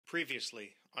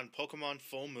Previously on Pokemon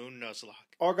Full Moon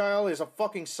Nuzlocke. Argyle is a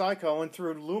fucking psycho and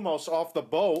threw Lumos off the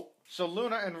boat, so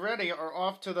Luna and Reddy are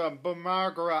off to the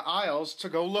Bumargara Isles to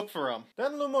go look for him.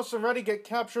 Then Lumos and Reddy get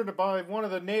captured by one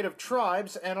of the native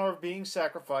tribes and are being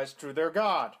sacrificed to their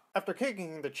god. After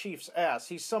kicking the chief's ass,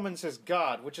 he summons his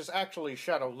god, which is actually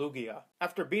Shadow Lugia.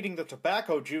 After beating the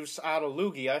tobacco juice out of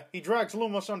Lugia, he drags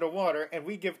Lumos underwater and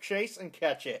we give chase and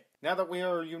catch it. Now that we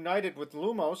are united with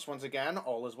Lumos once again,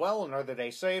 all is well, another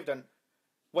day saved, and...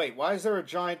 Wait, why is there a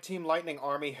giant Team Lightning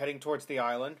army heading towards the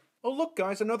island? Oh look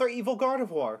guys, another evil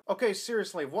Gardevoir! Okay,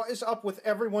 seriously, what is up with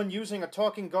everyone using a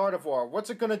talking Gardevoir? What's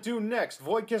it gonna do next?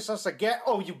 Void kiss us again?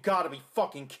 Oh, you gotta be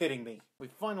fucking kidding me! We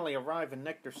finally arrive in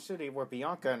Nectar City where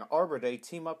Bianca and Arbor Day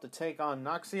team up to take on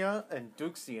Noxia and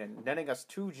Duxian, netting us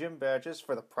 2 gym badges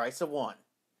for the price of 1.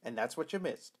 And that's what you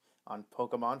missed on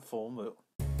Pokemon Full Moon.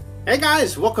 Hey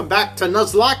guys, welcome back to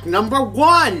Nuzlocke number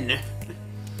 1!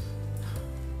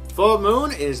 Full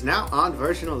Moon is now on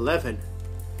version 11.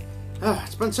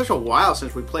 It's been such a while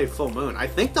since we played Full Moon. I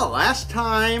think the last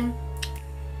time...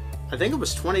 I think it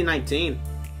was 2019.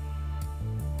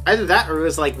 Either that or it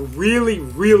was like really,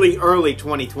 really early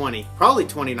 2020. Probably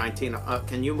 2019.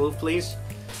 Can you move, please?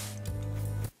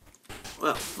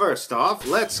 Well, first off,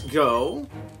 let's go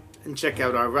and check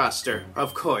out our roster.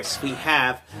 Of course, we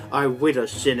have our Widow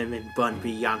Cinnamon Bun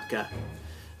Bianca.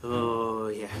 Oh,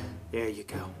 yeah. There you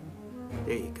go.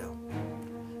 There you go.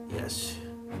 Yes.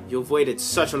 You've waited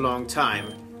such a long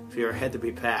time for your head to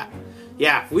be pat.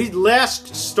 Yeah, we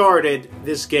last started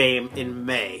this game in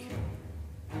May.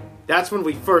 That's when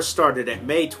we first started it,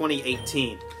 May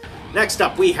 2018. Next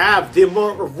up, we have the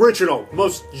more original,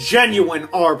 most genuine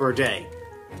Arbor Day.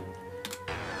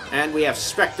 And we have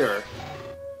Spectre.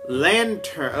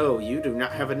 Lantern. Oh, you do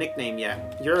not have a nickname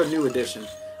yet. You're a new addition.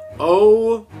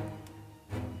 Oh...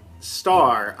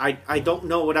 Star. I don't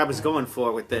know what I was going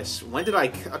for with this. When did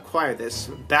I acquire this?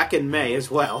 Back in May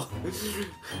as well.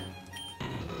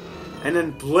 And then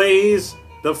Blaze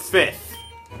the 5th.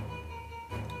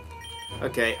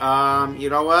 Okay,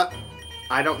 you know what?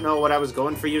 I don't know what I was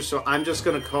going for you, so I'm just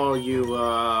gonna call you,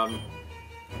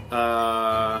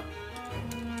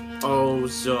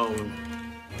 Ozone.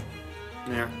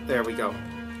 There we go.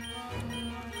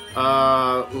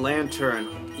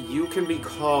 Lantern. You can be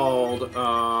called, what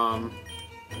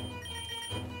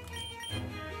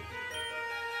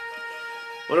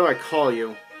do I call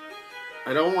you?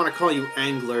 I don't want to call you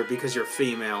Angler because you're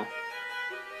female.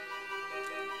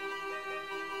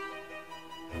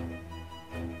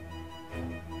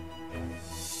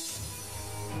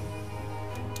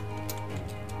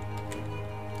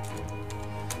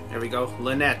 There we go,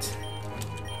 Lynette.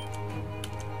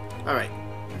 Alright.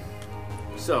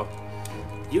 So...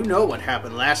 You know what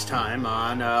happened last time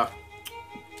on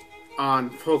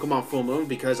Pokemon Full Moon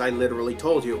because I literally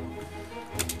told you.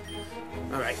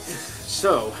 Alright,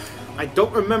 so, I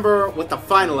don't remember what the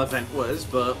final event was,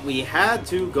 but we had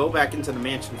to go back into the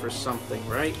mansion for something,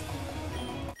 right?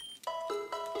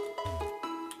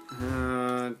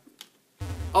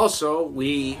 Also,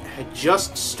 we had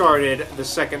just started the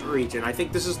second region. I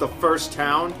think this is the first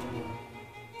town.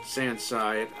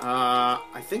 Sandside.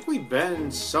 I think we've been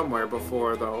somewhere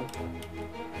before, though.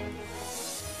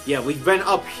 Yeah, we've been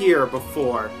up here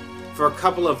before for a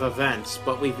couple of events,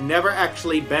 but we've never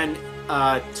actually been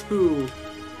to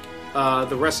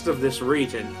the rest of this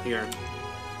region here.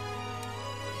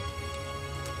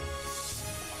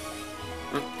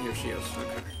 Oh, here she is.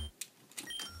 Okay.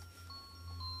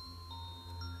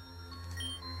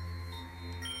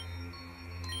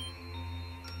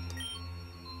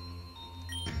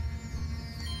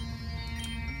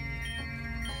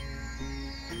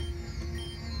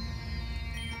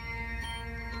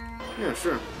 Yeah,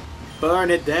 sure. Burn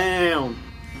it down!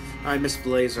 I miss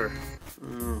Blazer.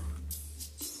 Oh,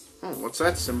 what's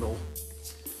that symbol?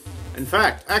 In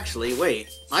fact, actually, wait.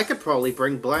 I could probably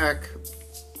bring Black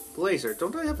Blazer.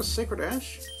 Don't I have a Sacred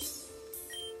Ash?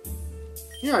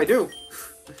 Yeah, I do.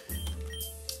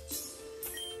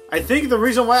 I think the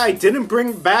reason why I didn't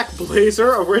bring back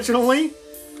Blazer originally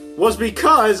was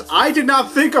because I did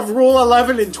not think of Rule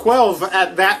 11 and 12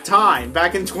 at that time,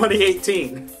 back in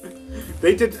 2018.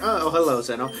 They did... Oh, hello,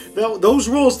 Zeno. Those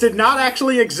rules did not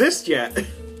actually exist yet.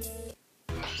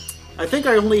 I think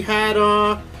I only had,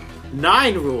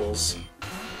 9 rules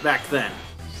back then.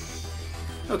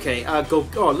 Okay, go...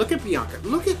 Oh, look at Bianca.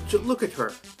 Look at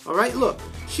her. Alright, look.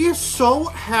 She is so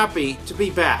happy to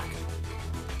be back.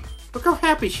 Look how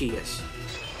happy she is.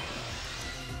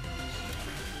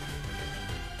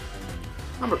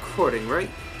 I'm recording,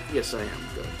 right? Yes, I am.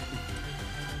 Good.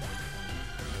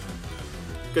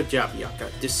 Good job, Bianca.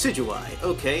 Decidui.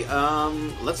 Okay,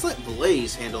 let's let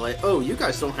Blaze handle it. Oh, you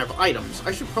guys don't have items.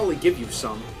 I should probably give you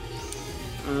some.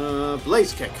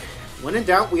 Blaze Kick. When in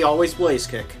doubt, we always Blaze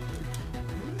Kick.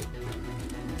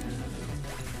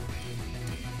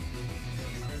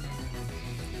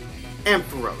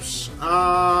 Ampharos.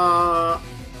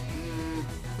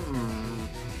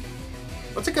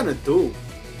 What's it gonna do?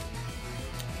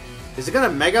 Is it gonna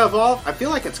Mega Evolve? I feel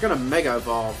like it's gonna Mega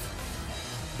Evolve.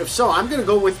 If so, I'm gonna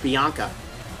go with Bianca.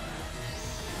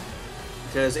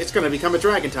 Because it's gonna become a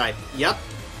Dragon type. Yep.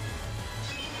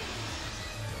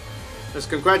 Just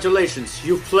congratulations,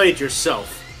 you've played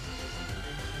yourself.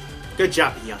 Good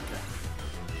job, Bianca.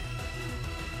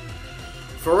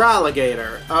 For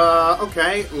Alligator.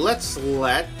 Okay, let's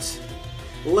let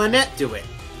Lynette do it.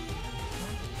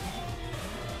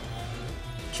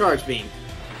 Charge Beam.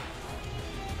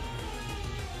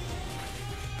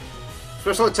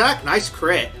 Special attack, nice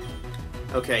crit.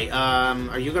 Okay,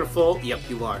 are you gonna full? Yep,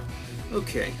 you are.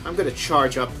 Okay, I'm gonna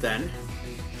charge up then.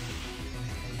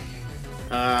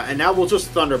 And now we'll just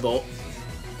Thunderbolt.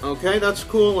 Okay, that's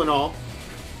cool and all.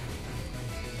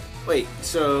 Wait,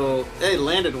 so they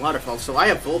landed Waterfall, so I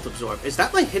have Volt Absorb. Is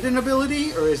that my hidden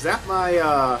ability, or is that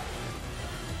my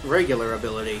regular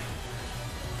ability?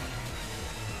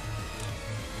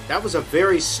 That was a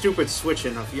very stupid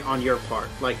switch-in on your part.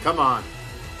 Like, come on.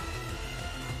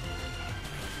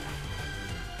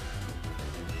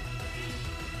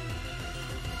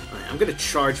 I'm gonna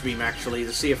Charge Beam, actually,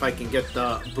 to see if I can get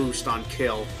the boost on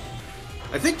kill.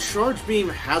 I think Charge Beam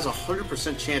has a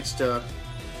 100% chance to...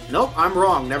 Nope, I'm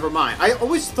wrong, never mind. I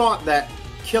always thought that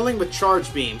killing with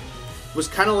Charge Beam was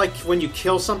kind of like when you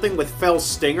kill something with Fell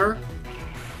Stinger.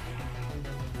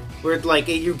 Where, like,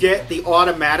 you get the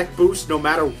automatic boost no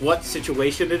matter what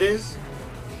situation it is.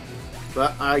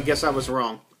 But I guess I was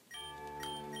wrong.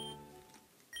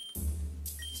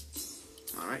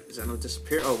 Alright, Zeno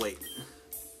disappear. Oh, wait.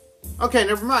 Okay,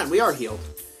 never mind. We are healed.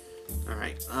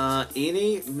 Alright.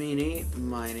 Eeny, meeny,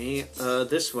 miny.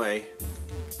 This way.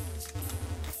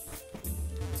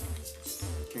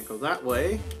 Can't go that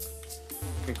way.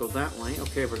 Can't go that way.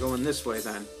 Okay, we're going this way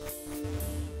then.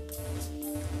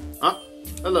 Oh,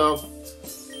 hello.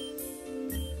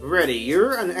 Ready.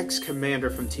 You're an ex-commander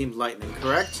from Team Lightning,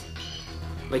 correct?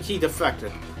 Like, he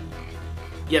defected.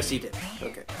 Yes, he did.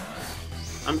 Okay.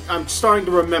 I'm starting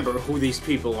to remember who these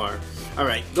people are.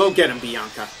 Alright, go get him,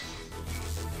 Bianca.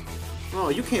 Oh,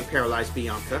 you can't paralyze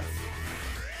Bianca.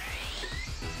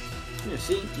 Yeah,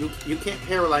 see? You can't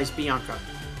paralyze Bianca.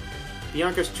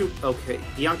 Bianca's too... Okay,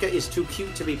 Bianca is too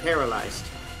cute to be paralyzed.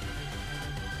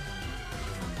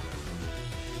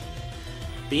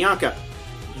 Bianca,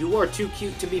 you are too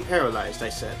cute to be paralyzed, I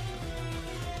said.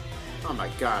 Oh my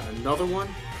god, another one?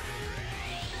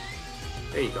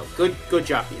 There you go. Good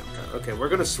job, Bianca. Okay, we're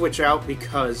gonna switch out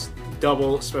because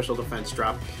double special defense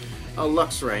drop.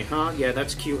 Luxray, huh? Yeah,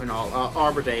 that's cute and all.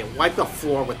 Arbor Day, wipe the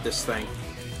floor with this thing.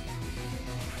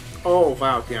 Oh,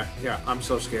 wow, yeah, I'm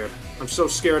so scared. I'm so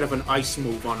scared of an ice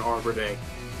move on Arbor Day.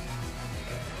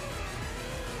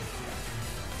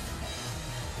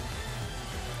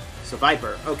 So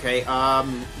Viper, okay,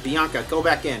 Bianca, go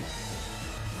back in.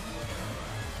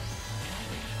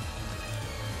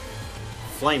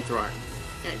 Flamethrower.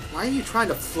 Hey, why are you trying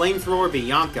to flamethrower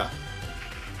Bianca?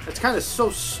 That's kind of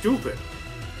so stupid.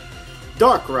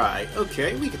 Darkrai.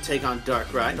 Okay, we can take on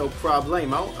Darkrai, no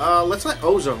problemo. Let's let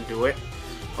Ozone do it.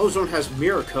 Ozone has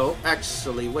Miracle.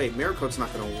 Actually, wait, Miracle's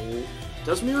not gonna...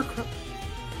 Does Miracle...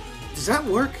 Does that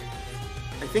work?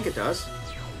 I think it does.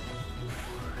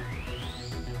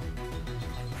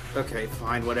 Okay,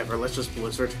 fine, whatever. Let's just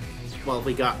Blizzard. Well,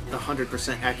 we got the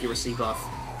 100% accuracy buff.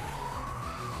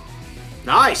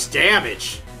 Nice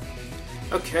damage!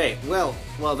 Okay, well,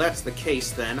 that's the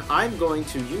case then. I'm going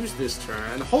to use this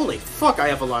turn. Holy fuck, I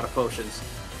have a lot of potions.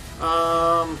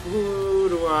 Who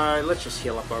do I... Let's just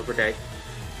heal up Arbor Day.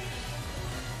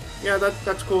 Yeah,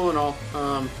 that's cool and all.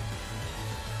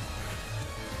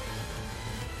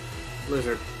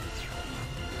 Blizzard.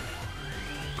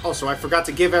 Also, I forgot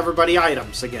to give everybody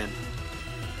items again.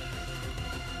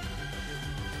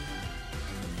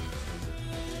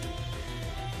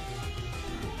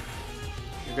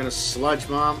 You're gonna Sludge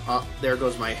Bomb. Oh, there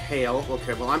goes my Hail.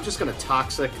 Okay, well, I'm just gonna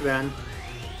Toxic then.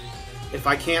 If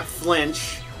I can't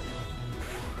flinch.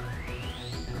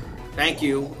 Thank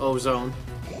you, Ozone.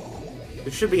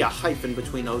 There should be a hyphen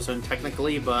between Ozone,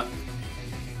 technically, but...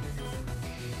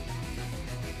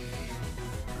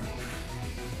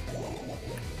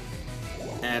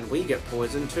 And we get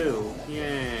poisoned, too.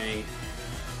 Yay.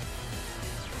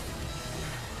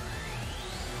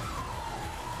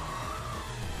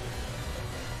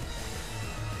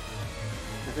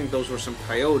 think those were some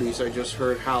coyotes I just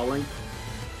heard howling.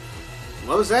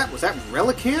 What was that? Was that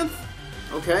Relicanth?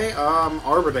 Okay,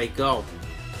 Arbiter, go.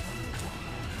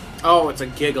 Oh, it's a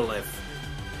Gigalith.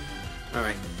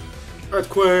 Alright.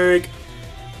 Earthquake!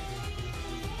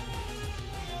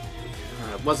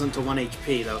 It wasn't to 1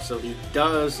 HP, though, so he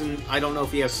doesn't... I don't know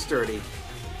if he has Sturdy.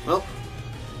 Well,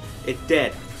 it's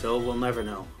dead, so we'll never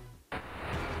know.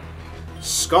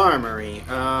 Skarmory.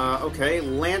 Okay,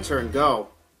 Lantern, go.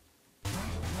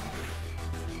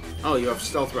 Oh, you have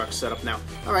Stealth Rock set up now.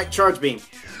 Alright, Charge Beam.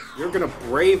 You're gonna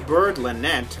Brave Bird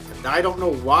Lynette. I don't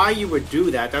know why you would do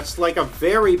that. That's like a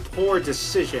very poor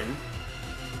decision.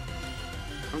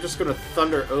 I'm just gonna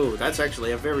Thunder... Oh, that's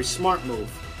actually a very smart move.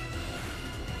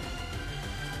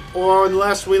 Or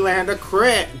unless we land a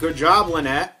crit. Good job,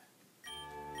 Lynette.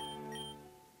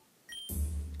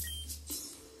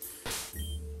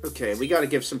 Okay, we gotta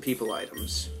give some people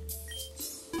items.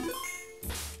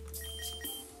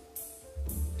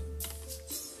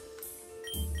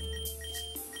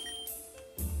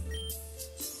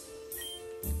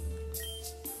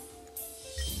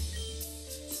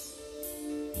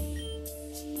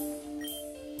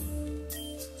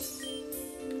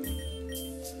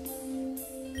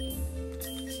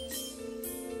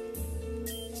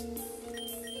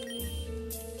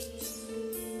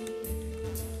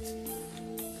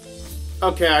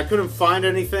 Okay, I couldn't find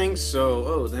anything, so...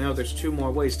 Oh, now there's 2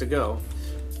 more ways to go.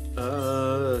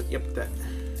 Yep, that...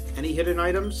 Any hidden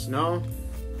items? No?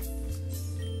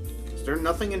 Is there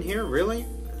nothing in here? Really?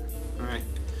 Alright.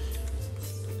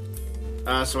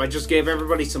 So I just gave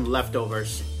everybody some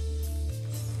leftovers.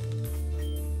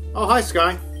 Oh, hi,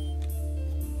 Sky.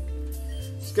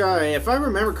 Sky, if I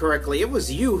remember correctly, it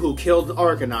was you who killed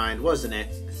Arcanine, wasn't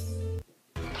it?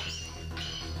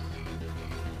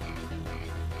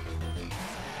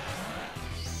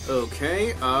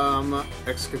 Okay,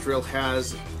 Excadrill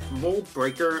has Mold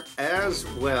Breaker as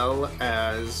well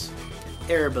as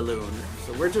Air Balloon.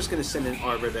 So we're just gonna send in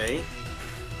Arbor Day.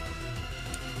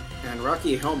 And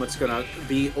Rocky Helmet's gonna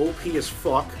be OP as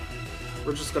fuck.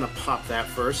 We're just gonna pop that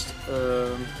first.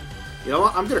 You know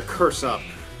what? I'm gonna Curse Up.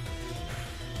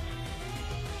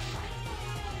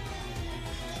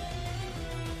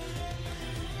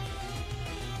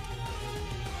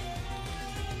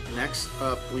 Next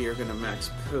up, we are going to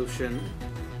max Potion.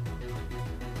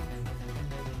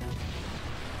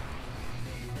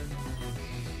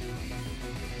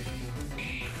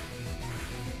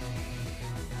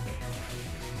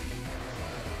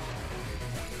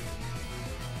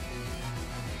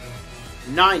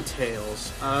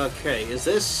 Ninetales. Okay, is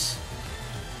this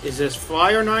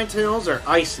Fire Ninetales or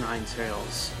Ice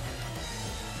Ninetales?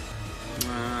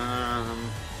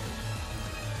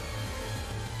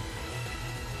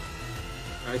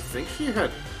 I think she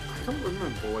had... I don't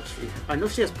remember what she... I know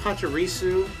she has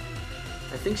Pachirisu.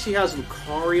 I think she has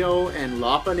Lucario and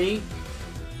Lopunny.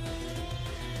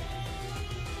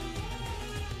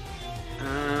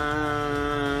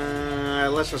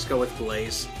 Let's just go with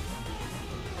Blaze.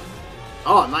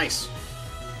 Oh, nice.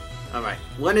 Alright.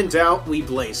 When in doubt, we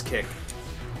Blaze Kick.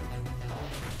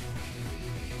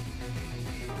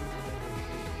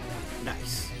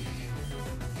 Nice.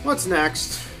 What's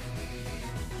next?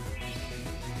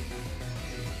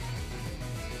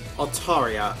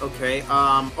 Altaria, okay.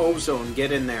 Ozone,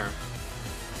 get in there.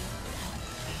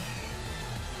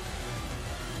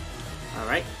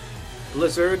 Alright.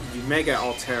 Blizzard, Mega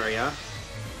Altaria.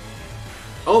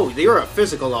 Oh, you're a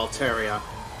physical Altaria.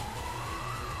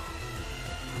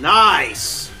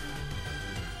 Nice!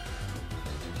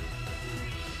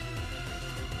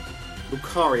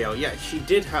 Lucario, yeah, she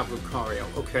did have Lucario.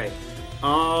 Okay.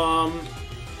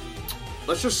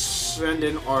 Let's just send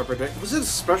in Arbor Day. Was it a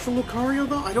special Lucario,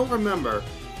 though? I don't remember.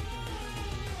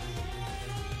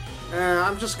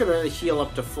 I'm just gonna heal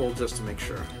up to full just to make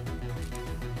sure.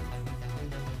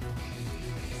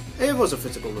 It was a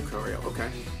physical Lucario, okay.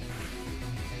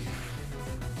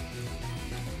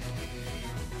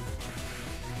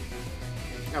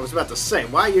 I was about to say,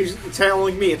 why are you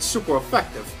telling me it's super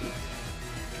effective?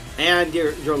 And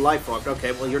you're life orbed.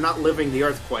 Okay, well, you're not living the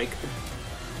Earthquake.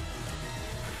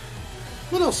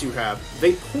 What else you have?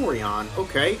 Vaporeon.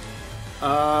 Okay.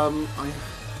 I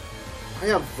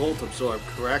have Volt Absorb,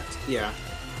 correct? Yeah.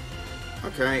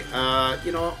 Okay,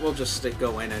 you know what? We'll just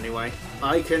go in anyway.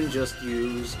 I can just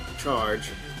use Charge.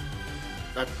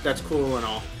 That's cool and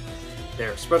all.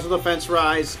 There, Special Defense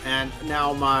Rise, and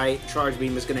now my Charge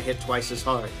Beam is going to hit twice as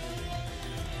hard.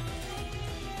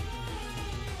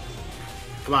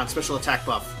 Come on, Special Attack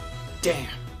buff. Damn.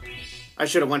 I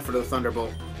should have went for the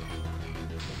Thunderbolt.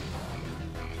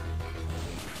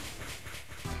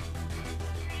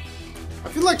 I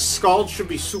feel like Scald should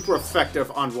be super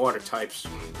effective on water types.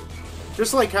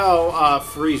 Just like how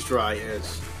Freeze Dry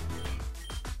is.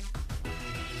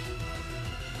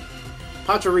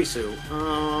 Pachirisu.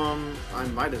 I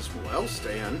might as well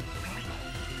stay in.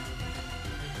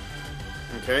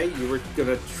 Okay, you were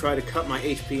gonna try to cut my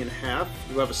HP in half.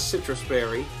 You have a Citrus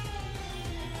Berry.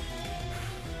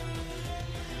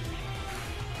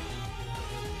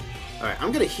 Alright,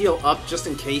 I'm gonna heal up just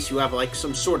in case you have like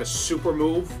some sort of super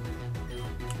move.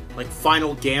 Like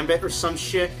Final Gambit or some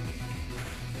shit.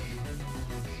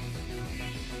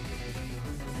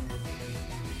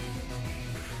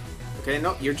 Okay,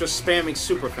 no, you're just spamming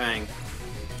Super Fang.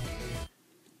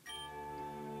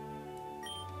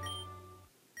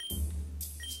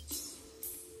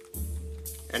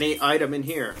 Any item in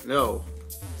here? No.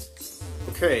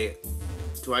 Okay.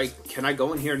 Can I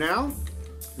go in here now?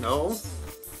 No.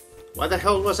 Why the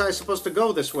hell was I supposed to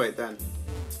go this way then?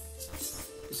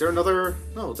 Is there another?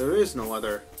 No, there is no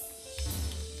other.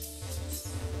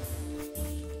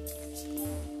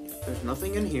 There's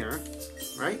nothing in here.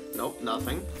 Right? Nope,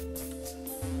 nothing.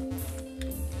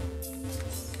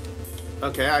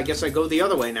 Okay, I guess I go the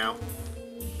other way now.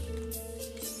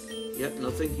 Yep,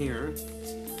 nothing here.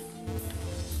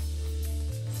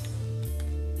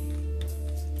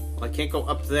 Well, I can't go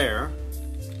up there.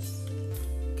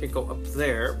 Can't go up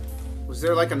there. Was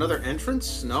there like another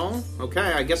entrance? No? Okay,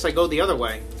 I guess I go the other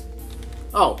way.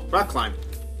 Oh, rock climb.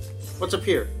 What's up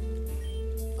here?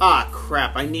 Ah,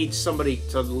 crap. I need somebody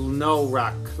to know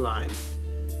rock climb.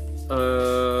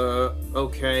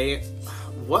 Okay.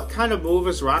 What kind of move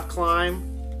is rock climb?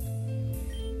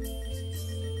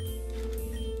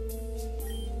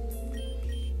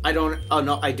 I don't... Oh,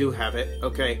 no, I do have it.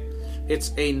 Okay.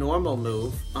 It's a normal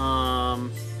move.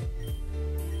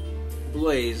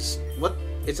 Blaze. What?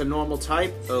 It's a normal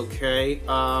type? Okay.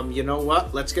 You know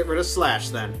what? Let's get rid of Slash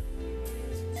then.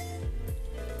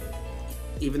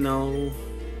 Even though...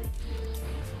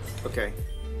 Okay.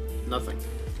 Nothing.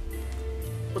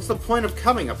 What's the point of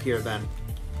coming up here then?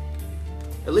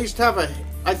 At least have a...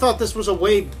 I thought this was a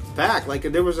way back. Like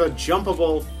there was a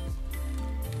jumpable...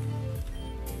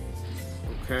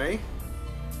 Okay.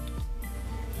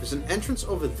 There's an entrance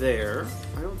over there.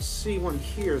 I don't see one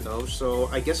here though, so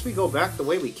I guess we go back the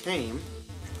way we came.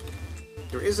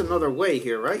 There is another way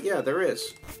here, right? Yeah, there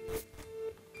is.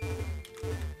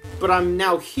 But I'm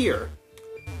now here.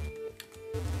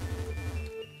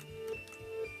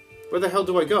 Where the hell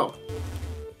do I go?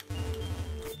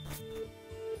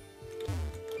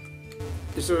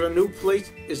 Is there a new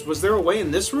place? Was there a way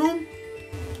in this room?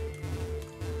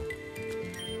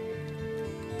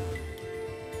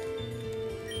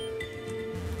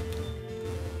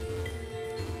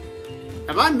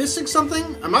 Am I missing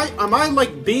something? Am I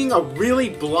like being a really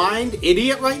blind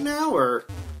idiot right now, or?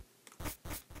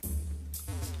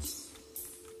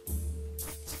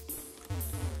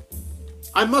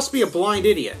 I must be a blind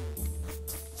idiot.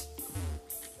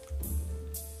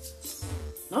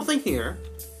 Nothing here.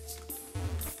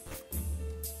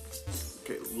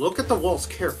 Okay, look at the walls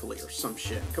carefully or some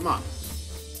shit. Come on.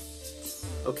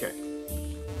 Okay.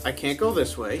 I can't go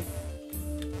this way.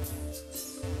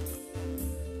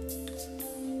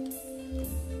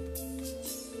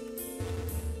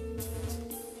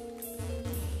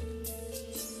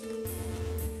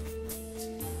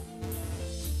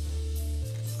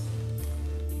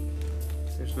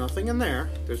 There's nothing in there.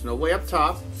 There's no way up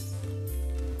top.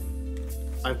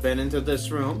 I've been into this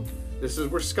room. This is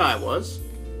where Sky was.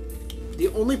 The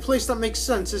only place that makes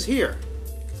sense is here.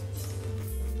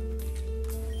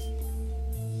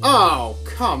 Oh,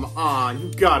 come on.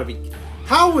 You gotta be...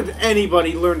 How would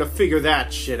anybody learn to figure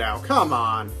that shit out? Come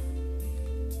on.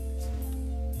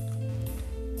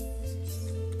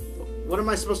 What am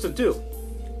I supposed to do?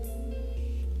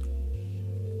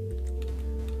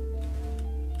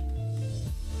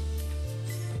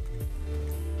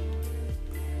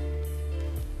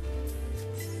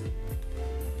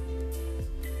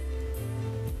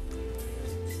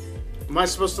 Am I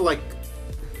supposed to, like,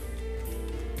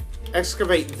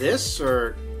 excavate this,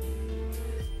 or...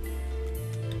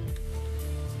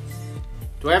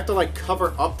 Do I have to, like,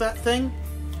 cover up that thing?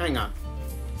 Hang on.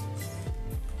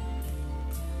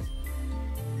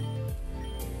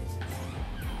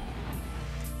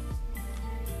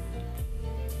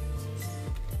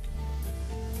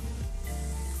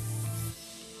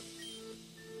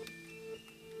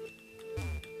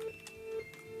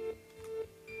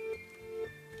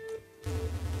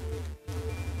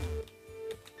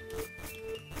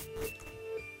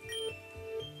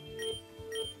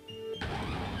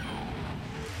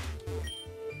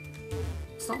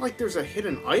 It's not like there's a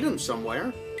hidden item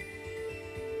somewhere.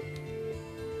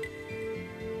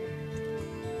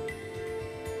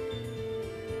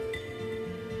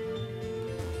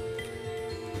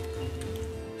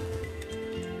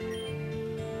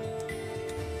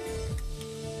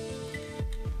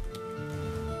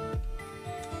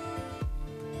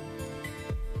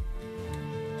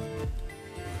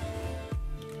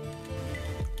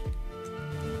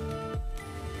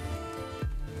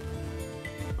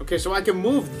 Okay, so I can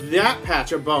move that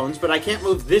patch of bones, but I can't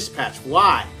move this patch.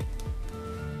 Why?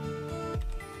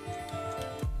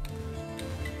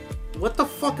 What the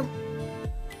fuck am...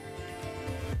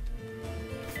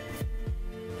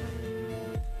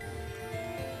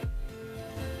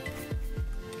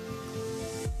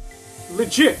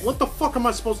 Legit, what the fuck am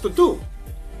I supposed to do?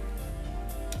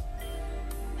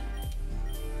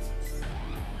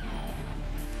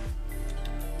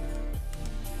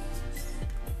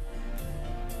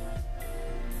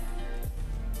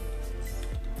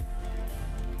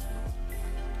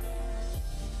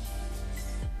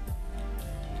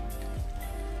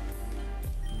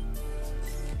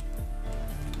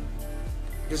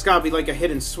 There's gotta be like a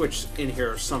hidden switch in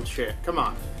here or some shit. Come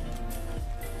on.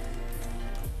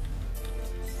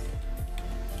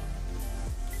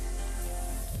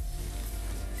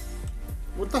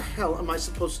 What the hell am I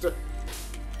supposed to...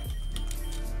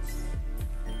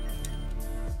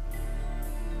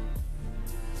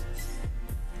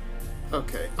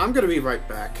 Okay, I'm gonna be right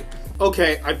back.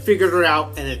 Okay, I figured it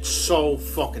out, and it's so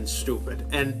fucking stupid.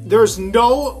 And there's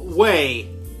no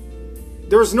way,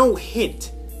 there's no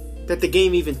hint that the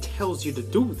game even tells you to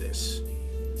do this.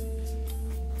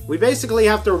 We basically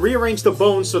have to rearrange the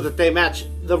bones so that they match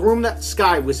the room that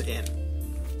Sky was in.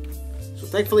 So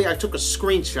thankfully I took a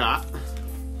screenshot.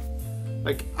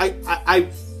 Like, I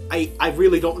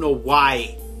really don't know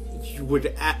why you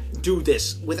would do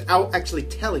this without actually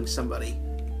telling somebody.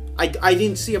 I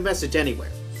didn't see a message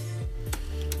anywhere.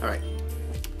 Alright.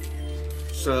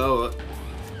 So,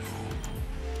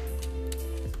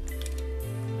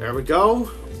 there we go.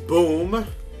 Boom.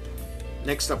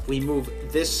 Next up, we move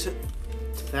this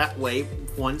that way,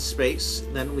 one space.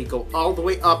 Then we go all the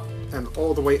way up and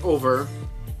all the way over.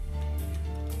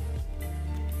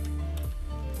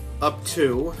 Up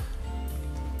 2.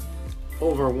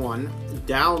 Over 1.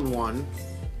 Down 1.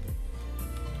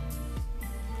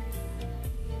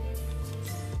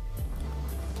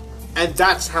 And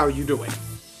that's how you do it.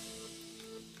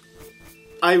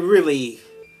 I really...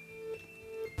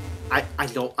 I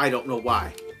don't know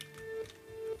why.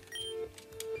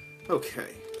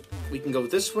 Okay, we can go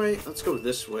this way. Let's go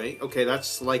this way. Okay,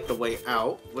 that's like the way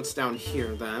out. What's down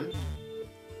here then?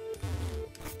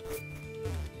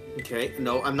 Okay,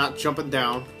 no, I'm not jumping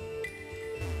down.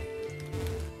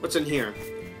 What's in here?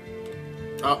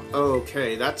 Oh,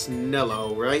 okay, that's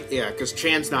Nello, right? Yeah, because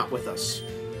Chan's not with us.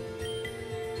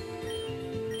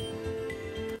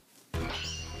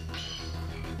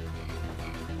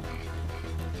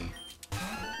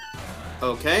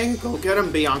 Okay, go get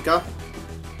him, Bianca.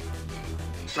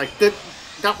 Like,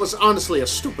 that was honestly a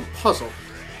stupid puzzle.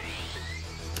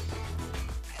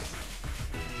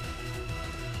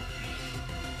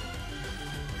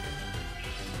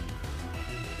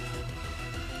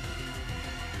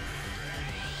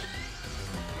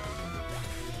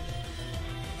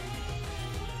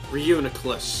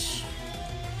 Reuniclus.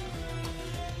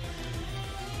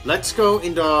 Let's go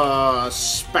into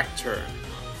Spectre.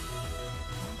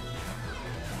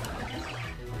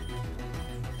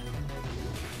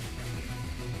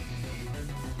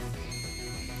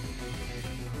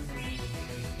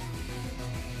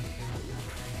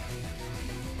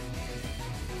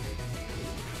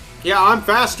 Yeah, I'm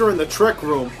faster in the trick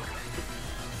room.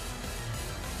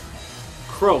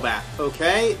 Crobat.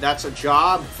 Okay, that's a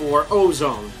job for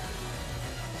Ozone.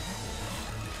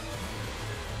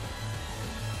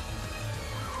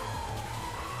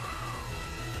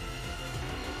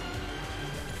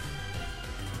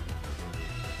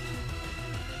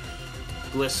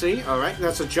 Blissey. Alright,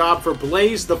 that's a job for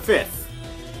Blaze the 5th.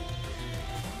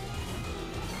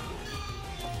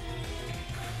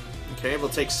 Okay, we'll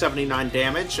take 79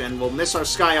 damage, and we'll miss our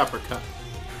Sky Uppercut.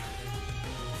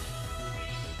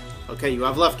 Okay, you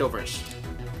have leftovers.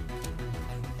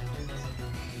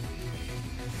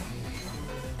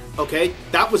 Okay,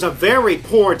 that was a very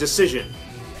poor decision.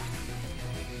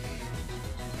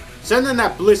 Send in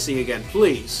that Blissey again,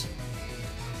 please.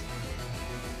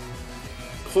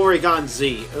 Porygon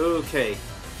Z. Okay,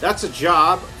 that's a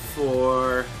job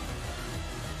for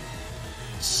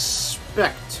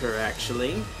Spectre,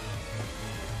 actually.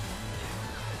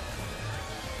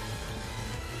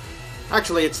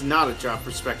 Actually, it's not a job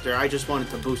for Spectre. I just wanted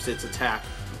to boost its attack.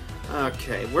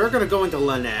 Okay, we're going to go into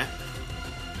Lynette.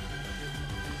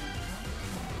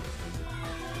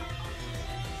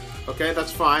 Okay,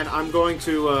 that's fine. I'm going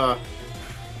to,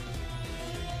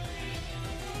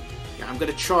 yeah, I'm going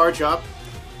to charge up.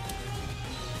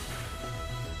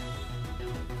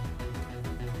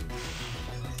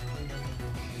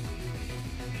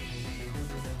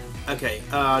 Okay,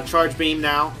 charge beam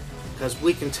now, because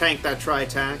we can tank that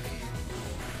tri-attack.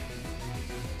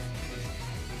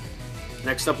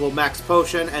 Next up, we'll max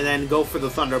potion and then go for the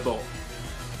Thunderbolt.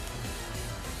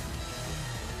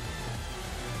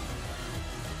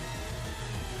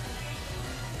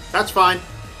 That's fine.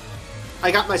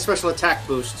 I got my special attack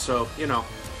boost, so, you know.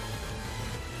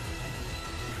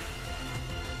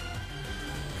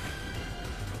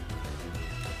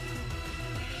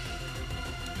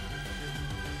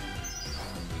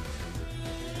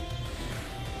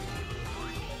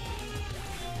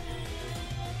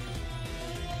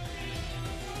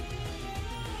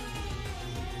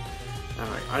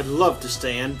 Alright, I'd love to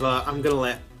stay in, but I'm gonna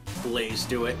let Blaze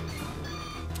do it.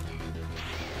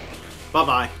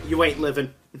 Bye-bye. You ain't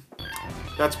living.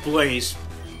 That's Blaze.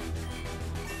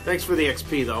 Thanks for the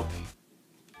XP, though.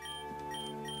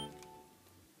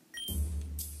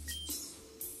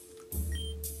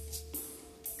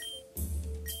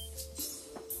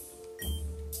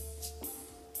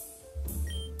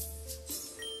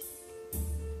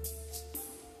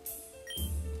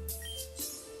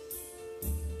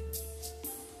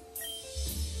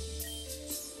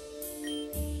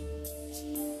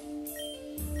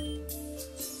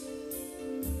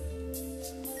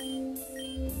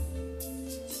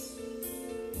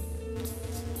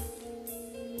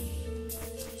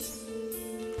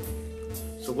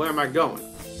 So where am I going?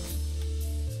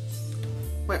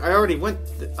 Wait, I already went...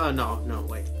 no,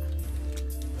 wait.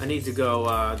 I need to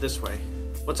go, this way.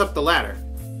 What's up the ladder?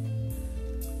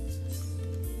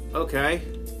 Okay.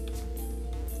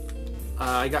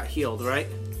 I got healed, right?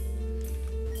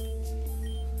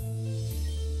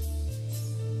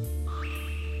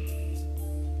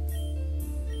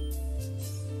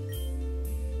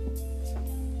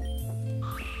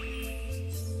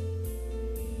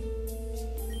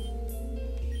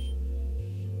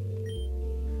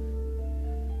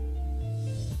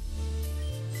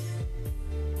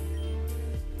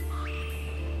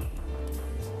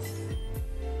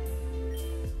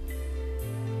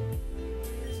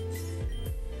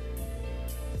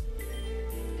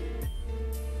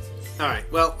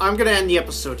 Alright, well, I'm going to end the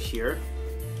episode here.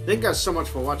 Thank you guys so much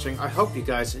for watching. I hope you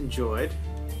guys enjoyed.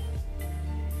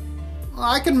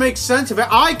 I can make sense of it.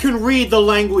 I can read the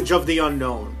language of the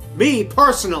unknown. Me,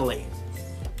 personally.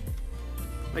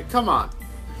 Like, come on.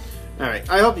 Alright,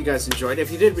 I hope you guys enjoyed.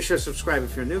 If you did, be sure to subscribe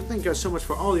if you're new. Thank you guys so much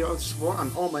for all your other support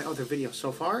on all my other videos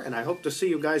so far. And I hope to see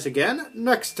you guys again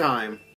next time.